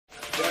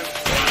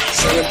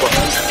Selling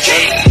behind the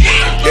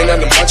counter. Been on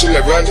the macho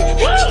like Randy.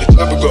 The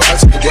chopper go out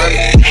to the granny.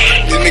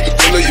 This nigga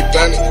pull up your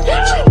bandit.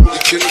 The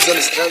killers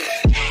understand it.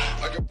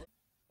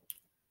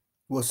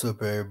 What's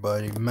up,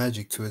 everybody?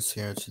 Magic Twist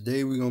here.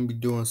 Today we're gonna be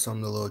doing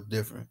something a little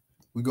different.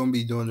 We're gonna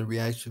be doing the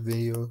reaction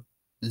video.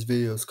 This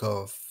video is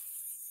called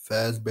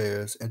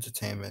Fazbear's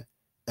Entertainment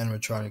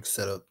Animatronic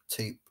Setup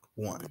Tape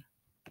 1.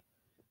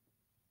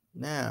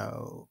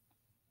 Now,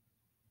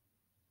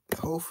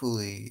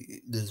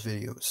 hopefully this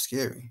video is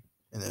scary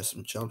and there's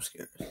some jump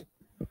scares,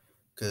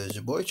 cause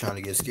your boy trying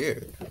to get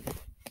scared.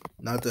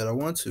 Not that I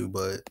want to,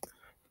 but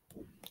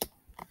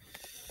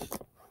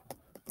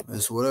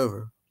it's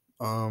whatever.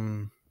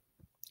 This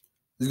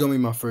is gonna be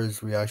my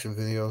first reaction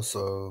video,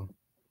 so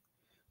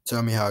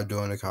tell me how I do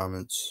in the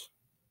comments.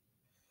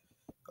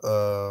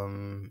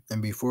 And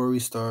before we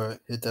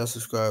start, hit that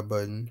subscribe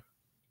button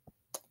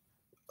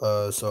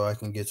so I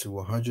can get to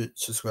 100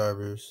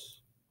 subscribers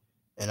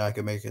and I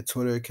can make a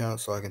Twitter account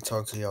so I can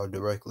talk to y'all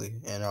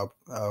directly, and I'll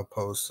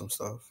post some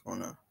stuff on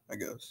there, I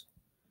guess.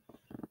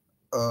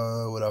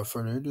 Without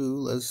further ado,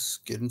 let's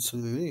get into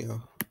the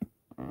video.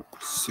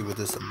 See what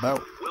this is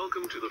about.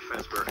 Welcome to the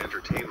Fazbear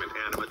Entertainment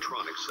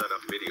Animatronic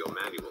Setup Video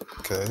Manual.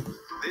 Okay.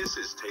 This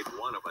is tape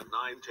 1 of a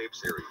 9-tape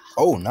series.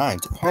 Oh, 9.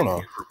 Hold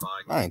on.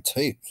 9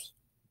 tapes.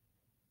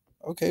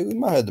 Okay, we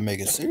might have to make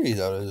a series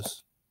out of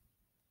this.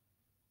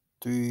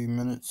 3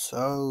 minutes.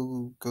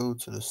 I'll go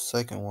to the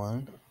second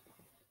one.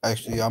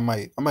 Actually, I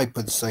might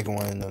put the second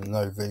one in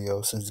another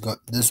video since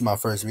this is my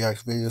first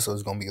reaction video, so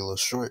it's gonna be a little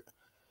short.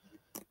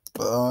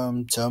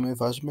 But tell me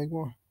if I should make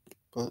more.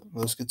 But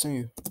let's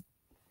continue.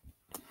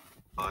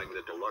 Buying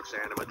the deluxe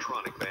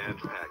animatronic band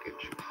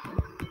package.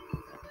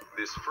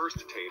 This first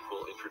tape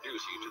will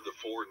introduce you to the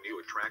 4 new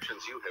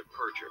attractions you have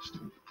purchased.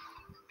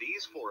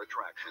 These 4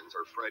 attractions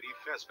are Freddy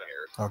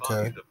Fazbear, Okay.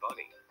 Bonnie the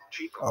Bunny,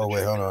 Chico Oh, the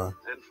wait, hold Chicken, on.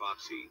 and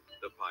Foxy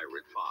the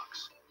Pirate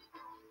Fox.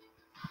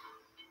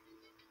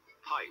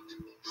 Height,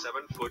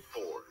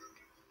 7'4".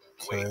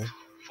 Okay. Weight,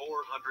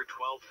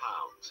 412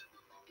 pounds.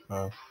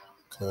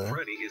 Okay.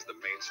 Freddy is the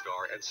main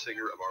star and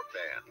singer of our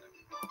band.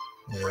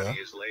 Yeah. Freddy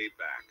is laid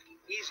back,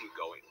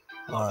 easygoing,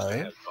 loves to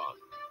Alright. have fun,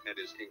 and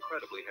is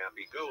incredibly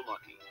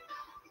happy-go-lucky.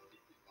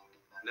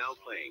 Now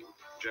playing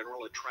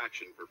General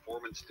Attraction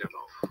Performance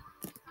Demo.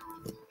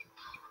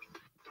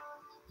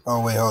 Oh,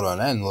 wait, hold on.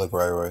 That didn't look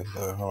right.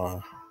 Hold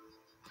on.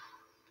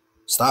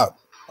 Stop.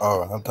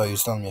 Oh, I thought you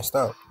was telling me to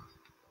stop.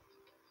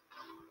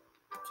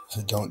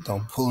 Don't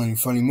pull any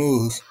funny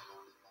moves.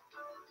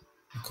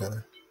 Okay.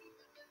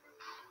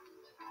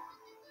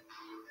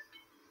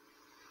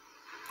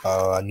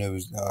 Oh, I knew it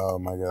was. Oh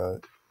my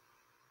god.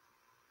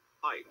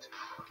 Height,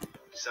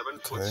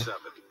 7'7".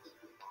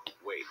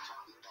 Weight,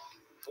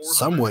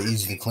 Somewhat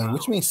easy to clean.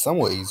 What you mean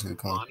somewhat easy to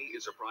clean? Bonnie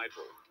is a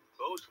prideful,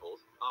 boastful,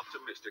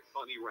 optimistic,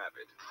 funny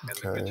rabbit, and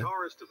Okay. the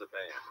guitarist of the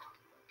band.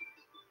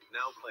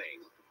 Now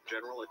playing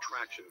General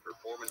Attraction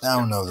Performance. I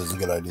don't know if this is a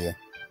good idea.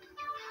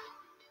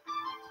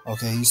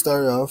 Okay, you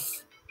started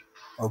off.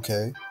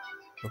 Okay.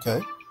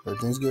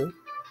 Everything's good.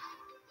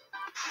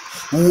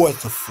 What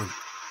the freak?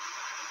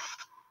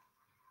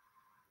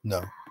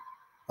 No.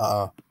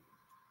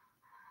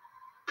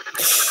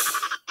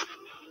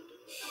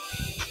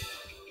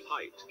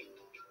 Height,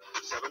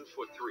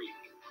 7'3".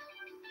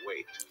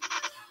 Weight,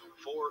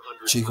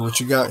 400. Chica, what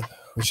you got?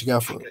 What you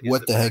got for?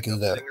 What the heck is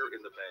that? Singer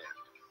in the band.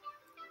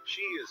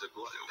 She is a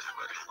glutton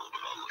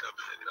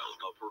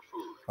for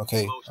food.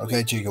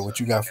 Okay, Chica, what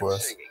you got for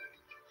us? Singing.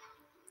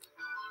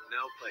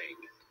 Now playing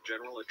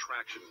General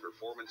Attraction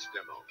Performance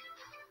Demo.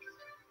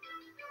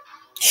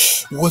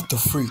 What the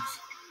freak?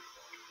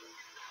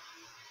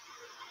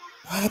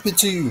 What happened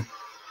to you?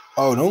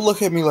 Oh, don't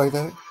look at me like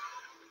that.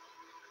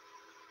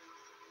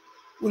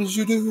 What did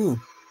you do?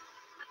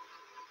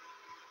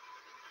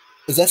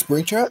 Is that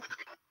Springtrap?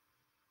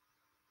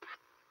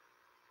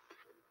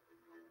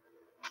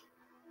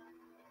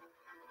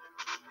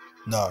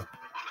 No.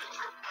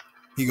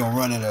 He gonna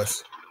run at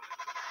us.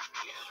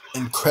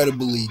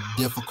 Incredibly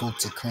difficult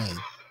to clean.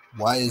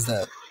 Why is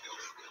that?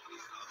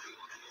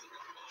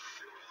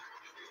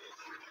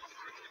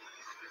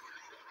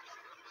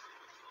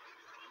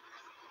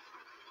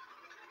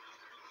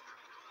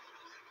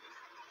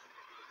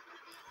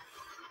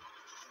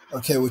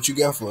 Okay, what you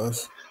got for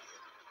us?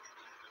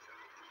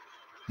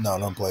 No,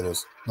 don't play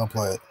this. Don't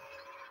play it.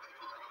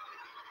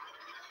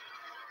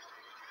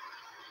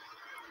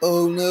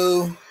 Oh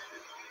no.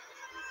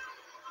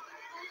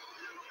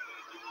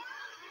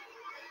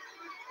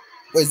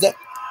 Wait, is that?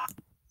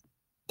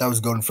 That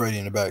was Golden Freddy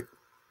in the back.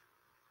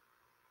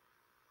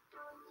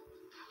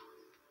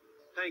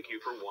 Thank you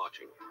for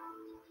watching.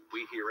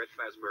 We here at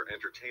Fazbear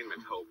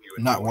Entertainment hope you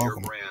Not enjoy your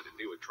welcome. brand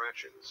new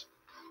attractions.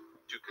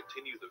 To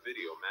continue the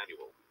video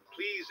manual,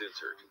 please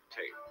insert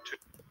tape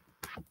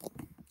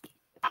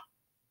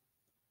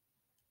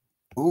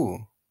 2.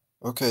 Ooh.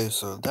 Okay,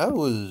 so that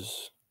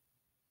was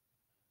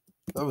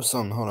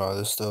something. Hold on,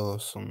 there's still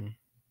some.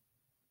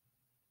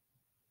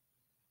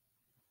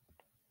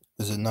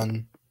 Is it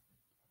none?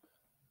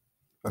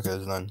 Okay,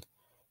 it's none.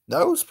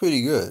 That was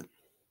pretty good.